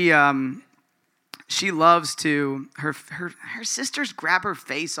 She loves to, her sisters grab her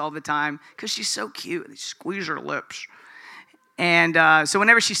face all the time because she's so cute. They squeeze her lips. And so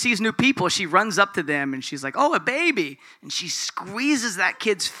whenever she sees new people, she runs up to them and she's like, oh, a baby. And she squeezes that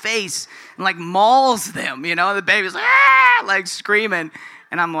kid's face and like mauls them, you know. The baby's like, ah, like screaming.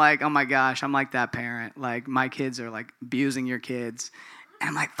 And I'm like, oh my gosh, I'm like that parent. Like my kids are like abusing your kids. And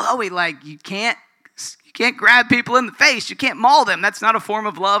I'm like, Chloe, like you can't grab people in the face. You can't maul them. That's not a form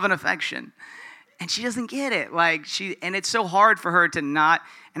of love and affection. And she doesn't get it. And it's so hard for her to not,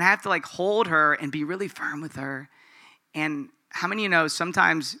 and I have to like hold her and be really firm with her. And how many of you know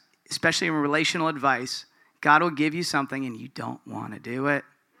sometimes, especially in relational advice, God will give you something and you don't want to do it.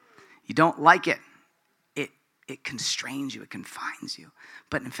 You don't like it. It constrains you. It confines you.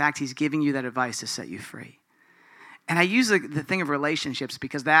 But in fact, he's giving you that advice to set you free. And I use the thing of relationships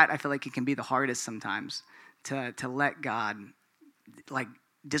because that, I feel like it can be the hardest sometimes to let God like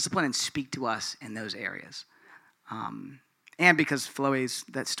discipline and speak to us in those areas. And because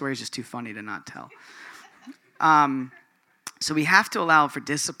that story is just too funny to not tell. So we have to allow for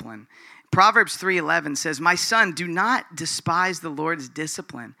discipline. Proverbs 3:11 says, my son, do not despise the Lord's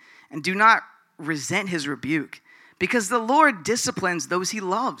discipline and do not resent his rebuke, because the Lord disciplines those he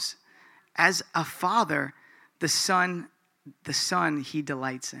loves. As a father, the son he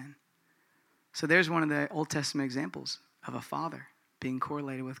delights in. So there's one of the Old Testament examples of a father being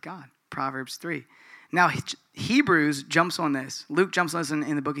correlated with God. Proverbs 3. Now, Hebrews jumps on this. Luke jumps on this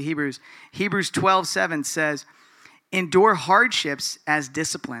in the book of Hebrews. Hebrews 12:7 says, endure hardships as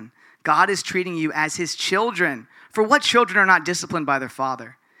discipline. God is treating you as his children. For what children are not disciplined by their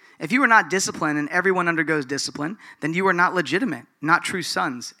father? If you are not disciplined and everyone undergoes discipline, then you are not legitimate, not true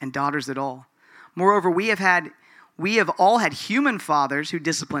sons and daughters at all. Moreover, we have all had human fathers who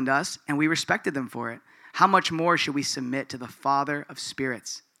disciplined us, and we respected them for it. How much more should we submit to the Father of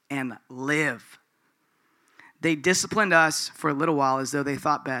spirits and live? They disciplined us for a little while as though they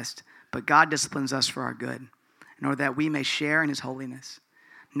thought best, but God disciplines us for our good, in order that we may share in his holiness.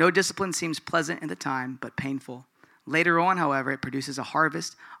 No discipline seems pleasant at the time, but painful. Later on, however, it produces a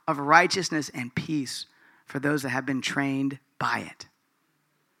harvest of righteousness and peace for those that have been trained by it.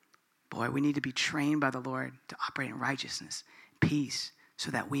 Boy, we need to be trained by the Lord to operate in righteousness, peace,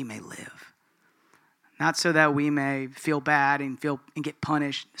 so that we may live. Not so that we may feel bad and get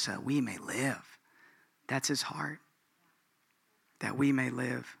punished, so that we may live. That's his heart, that we may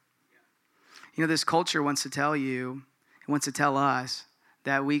live. You know, this culture wants to tell you, it wants to tell us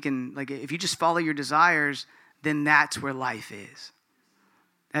that we can, like, if you just follow your desires, then that's where life is.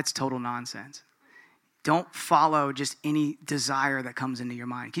 That's total nonsense. Don't follow just any desire that comes into your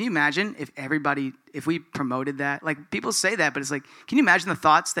mind. Can you imagine if we promoted that? Like, people say that, but it's like, can you imagine the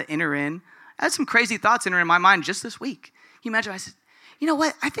thoughts that enter in? I had some crazy thoughts enter in my mind just this week. Can you imagine? I said, you know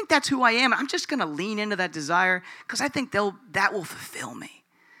what? I think that's who I am. I'm just going to lean into that desire because I think that will fulfill me.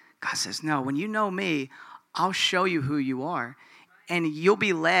 God says, no, when you know me, I'll show you who you are. And you'll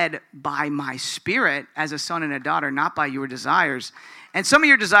be led by my spirit as a son and a daughter, not by your desires. And some of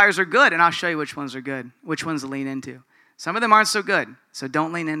your desires are good, and I'll show you which ones are good, which ones to lean into. Some of them aren't so good, so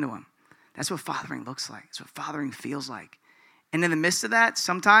don't lean into them. That's what fathering looks like. That's what fathering feels like. And in the midst of that,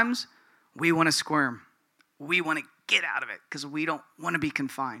 sometimes we want to squirm. We want to get out of it because we don't want to be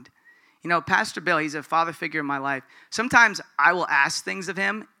confined. You know, Pastor Bill, he's a father figure in my life. Sometimes I will ask things of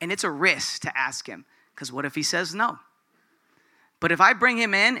him, and it's a risk to ask him because what if he says no? But if I bring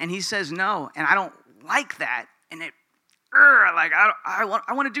him in and he says no, and I don't like that, and I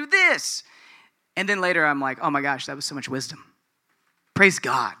want to do this. And then later I'm like, oh my gosh, that was so much wisdom. Praise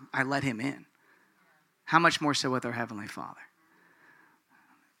God, I let him in. How much more so with our Heavenly Father?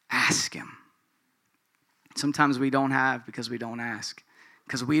 Ask him. Sometimes we don't have because we don't ask,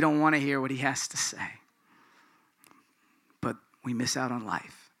 because we don't want to hear what he has to say. But we miss out on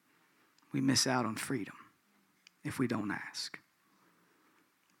life. We miss out on freedom if we don't ask.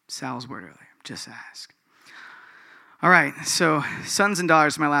 Sal's word earlier, just ask. All right, so sons and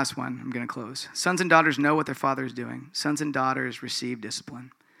daughters, my last one. I'm going to close. Sons and daughters know what their father is doing. Sons and daughters receive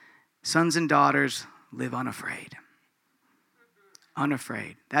discipline. Sons and daughters live unafraid.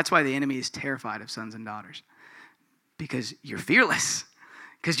 Unafraid. That's why the enemy is terrified of sons and daughters, because you're fearless.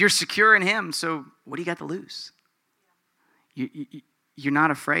 because you're secure in him. So what do you got to lose? You're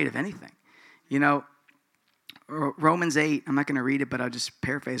not afraid of anything. You know, Romans 8, I'm not going to read it, but I'll just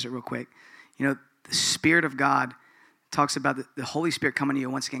paraphrase it real quick. You know, the Spirit of God talks about the Holy Spirit coming to you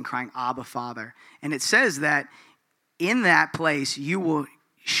once again crying, Abba, Father. And it says that in that place, you will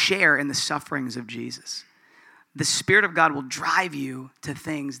share in the sufferings of Jesus. The Spirit of God will drive you to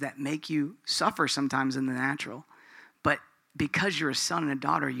things that make you suffer sometimes in the natural. But because you're a son and a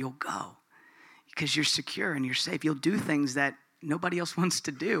daughter, you'll go. Because you're secure and you're safe. You'll do things that nobody else wants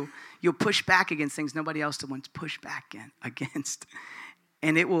to do. You'll push back against things nobody else wants to push back against.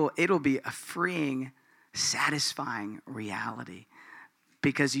 And it'll be a freeing, satisfying reality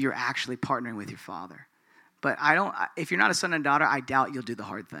because you're actually partnering with your Father. But if you're not a son and daughter, I doubt you'll do the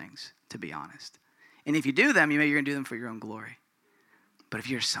hard things, to be honest. And if you do them, you're going to do them for your own glory. But if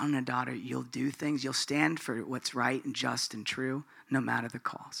you're a son and a daughter, you'll do things. You'll stand for what's right and just and true, no matter the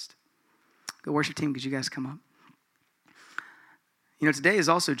cost. The worship team, could you guys come up? You know, today is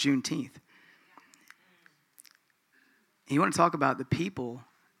also Juneteenth. And you want to talk about the people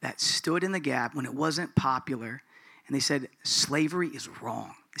that stood in the gap when it wasn't popular, and they said, slavery is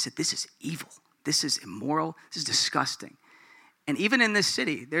wrong. They said, this is evil. This is immoral. This is disgusting. And even in this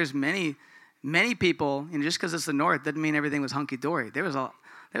city, there's many people, and just because it's the North doesn't mean everything was hunky-dory. There was a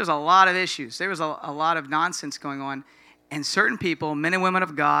lot of issues. There was a lot of nonsense going on. And certain people, men and women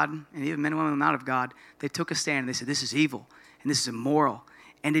of God, and even men and women not of God, they took a stand and they said, this is evil and this is immoral.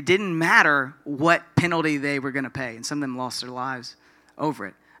 And it didn't matter what penalty they were going to pay. And some of them lost their lives over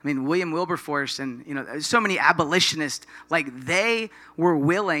it. I mean, William Wilberforce and, so many abolitionists, like they were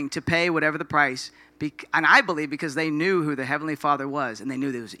willing to pay whatever the price. And I believe because they knew who the Heavenly Father was, and they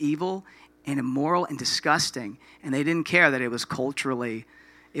knew that it was evil and immoral and disgusting. And they didn't care that it was culturally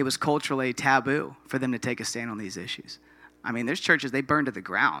taboo for them to take a stand on these issues. I mean, there's churches they burned to the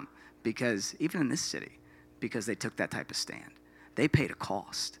ground because, even in this city, because they took that type of stand. They paid a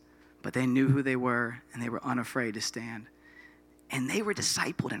cost, but they knew who they were, and they were unafraid to stand. And they were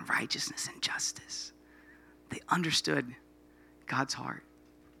discipled in righteousness and justice. They understood God's heart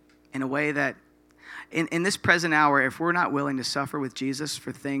in a way that, in this present hour, if we're not willing to suffer with Jesus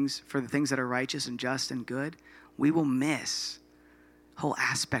for the things that are righteous and just and good, we will miss whole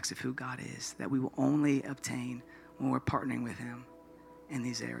aspects of who God is that we will only obtain when we're partnering with him in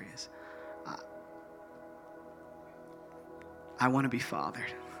these areas. I want to be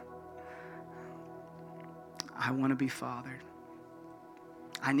fathered. I want to be fathered.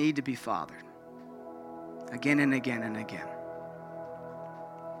 I need to be fathered again and again and again.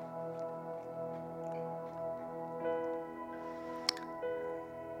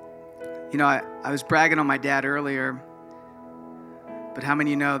 I was bragging on my dad earlier, but how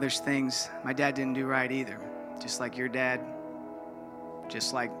many of you know there's things my dad didn't do right either? Just like your dad,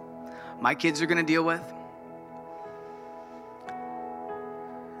 just like my kids are going to deal with.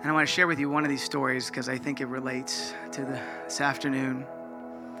 And I want to share with you one of these stories because I think it relates to this afternoon,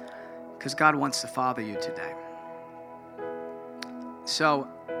 because God wants to father you today. So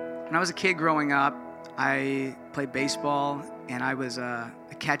when I was a kid growing up, I played baseball and I was a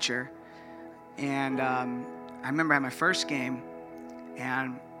catcher. And I remember I had my first game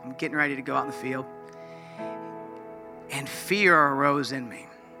and I'm getting ready to go out in the field. And fear arose in me.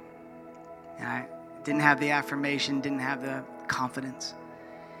 And I didn't have the affirmation, didn't have the confidence.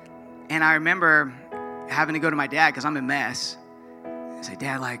 And I remember having to go to my dad because I'm a mess. I say,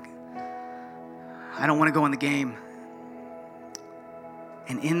 Dad, I don't want to go in the game.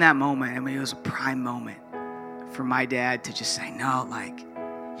 And in that moment, it was a prime moment for my dad to just say, no,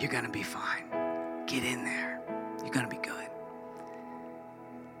 you're going to be fine. Get in there. You're going to be good.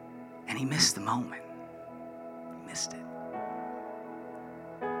 And he missed the moment. He missed it.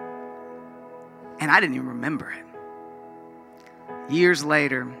 And I didn't even remember it. Years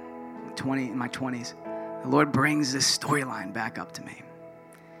later, in my 20s, the Lord brings this storyline back up to me.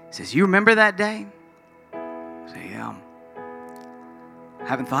 He says, you remember that day? I say, yeah. I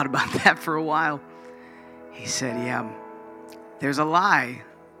haven't thought about that for a while. He said, yeah, there's a lie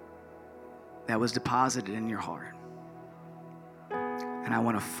that was deposited in your heart. And I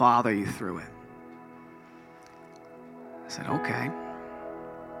want to father you through it. I said, okay.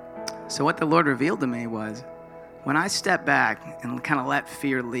 So what the Lord revealed to me was, when I stepped back and kind of let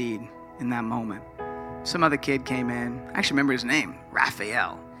fear lead in that moment, some other kid came in. I actually remember his name,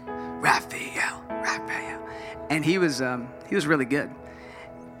 Raphael. And he was really good.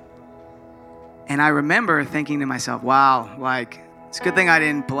 And I remember thinking to myself, wow, it's a good thing I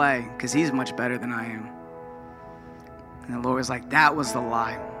didn't play because he's much better than I am. And the Lord was like, that was the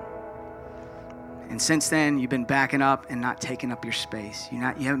lie. And since then, you've been backing up and not taking up your space. You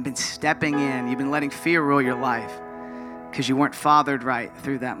haven't been stepping in. You've been letting fear rule your life because you weren't fathered right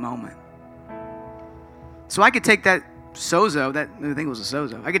through that moment. So I could take that sozo, I think it was a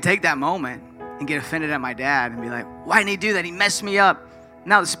sozo. I could take that moment and get offended at my dad and be like, why didn't he do that? He messed me up.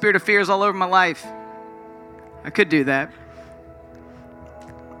 Now the spirit of fear is all over my life. I could do that.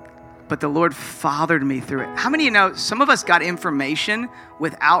 But the Lord fathered me through it. How many of you know some of us got information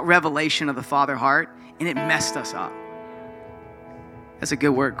without revelation of the Father heart, and it messed us up? That's a good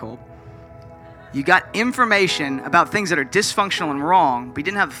word, Colt. You got information about things that are dysfunctional and wrong, but you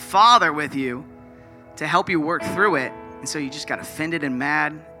didn't have the Father with you to help you work through it, and so you just got offended and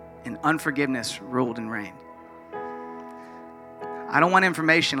mad, and unforgiveness ruled and reigned. I don't want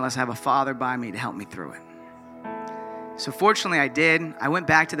information unless I have a Father by me to help me through it. So fortunately I did. I went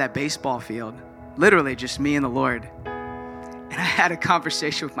back to that baseball field, literally just me and the Lord. And I had a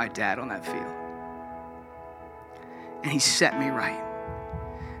conversation with my dad on that field. And he set me right.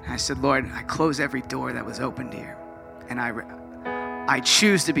 And I said, Lord, I close every door that was opened here. And I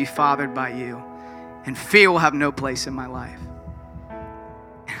choose to be fathered by you. And fear will have no place in my life.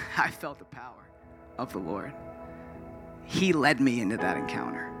 And I felt the power of the Lord. He led me into that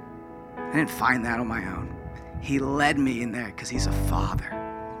encounter. I didn't find that on my own. He led me in there because he's a father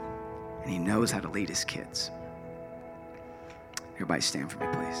and he knows how to lead his kids. Everybody stand for me,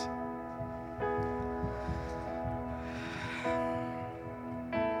 please.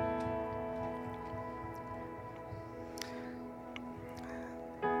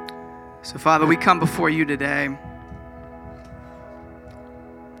 So, Father, we come before you today.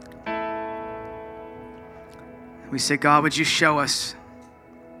 We say, God, would you show us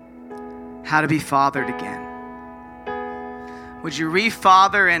how to be fathered again? Would you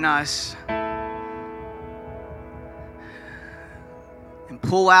re-father in us and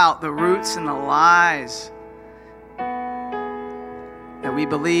pull out the roots and the lies that we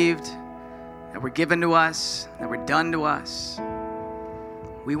believed, that were given to us, that were done to us?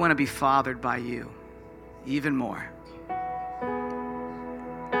 We want to be fathered by you even more.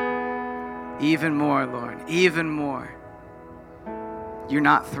 Even more, Lord, even more. You're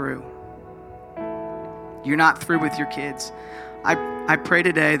not through. You're not through with your kids. I pray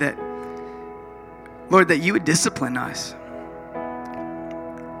today that, Lord, that you would discipline us.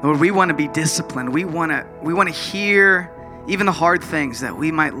 Lord, we want to be disciplined. We want to hear even the hard things that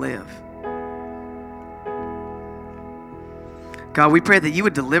we might live. God, we pray that you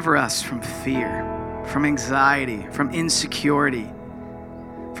would deliver us from fear, from anxiety, from insecurity,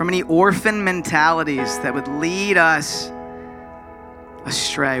 from any orphan mentalities that would lead us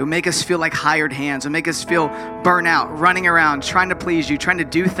astray, would make us feel like hired hands, would make us feel burnout, running around, trying to please you, trying to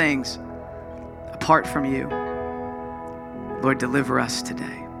do things apart from you. Lord, deliver us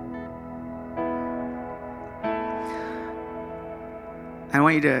today. I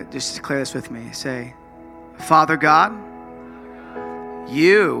want you to just declare this with me. Say, Father God,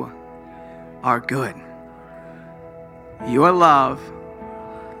 you are good. Your love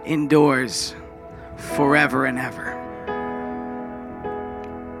endures forever and ever.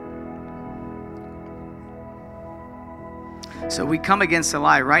 So we come against a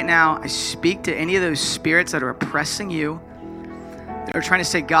lie. Right now, I speak to any of those spirits that are oppressing you, that are trying to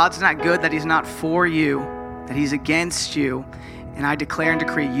say God's not good, that he's not for you, that he's against you. And I declare and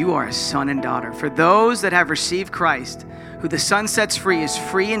decree you are a son and daughter. For those that have received Christ, who the Son sets free is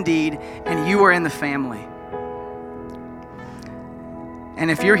free indeed, and you are in the family. And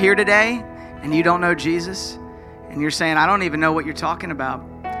if you're here today and you don't know Jesus, and you're saying, I don't even know what you're talking about,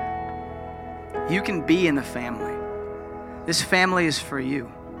 you can be in the family. This family is for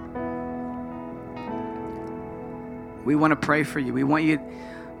you. We want to pray for you.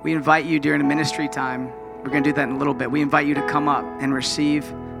 We invite you during a ministry time. We're going to do that in a little bit. We invite you to come up and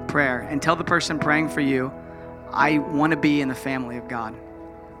receive prayer and tell the person praying for you, I want to be in the family of God.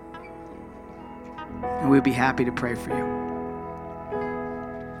 And we'd be happy to pray for you.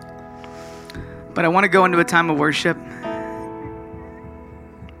 But I want to go into a time of worship.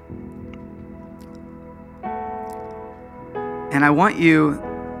 And I want you,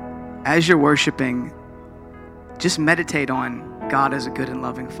 as you're worshiping, just meditate on God as a good and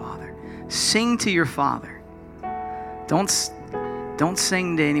loving Father. Sing to your Father. Don't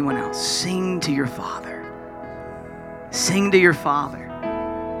sing to anyone else. Sing to your Father. Sing to your Father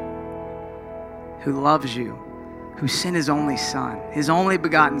who loves you, who sent his only Son, his only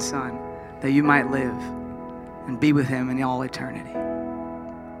begotten Son, that you might live and be with him in all eternity.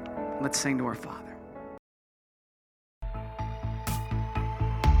 Let's sing to our Father.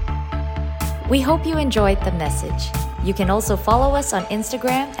 We hope you enjoyed the message. You can also follow us on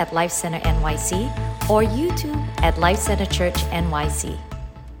Instagram at Life Center NYC or YouTube at Life Center Church NYC.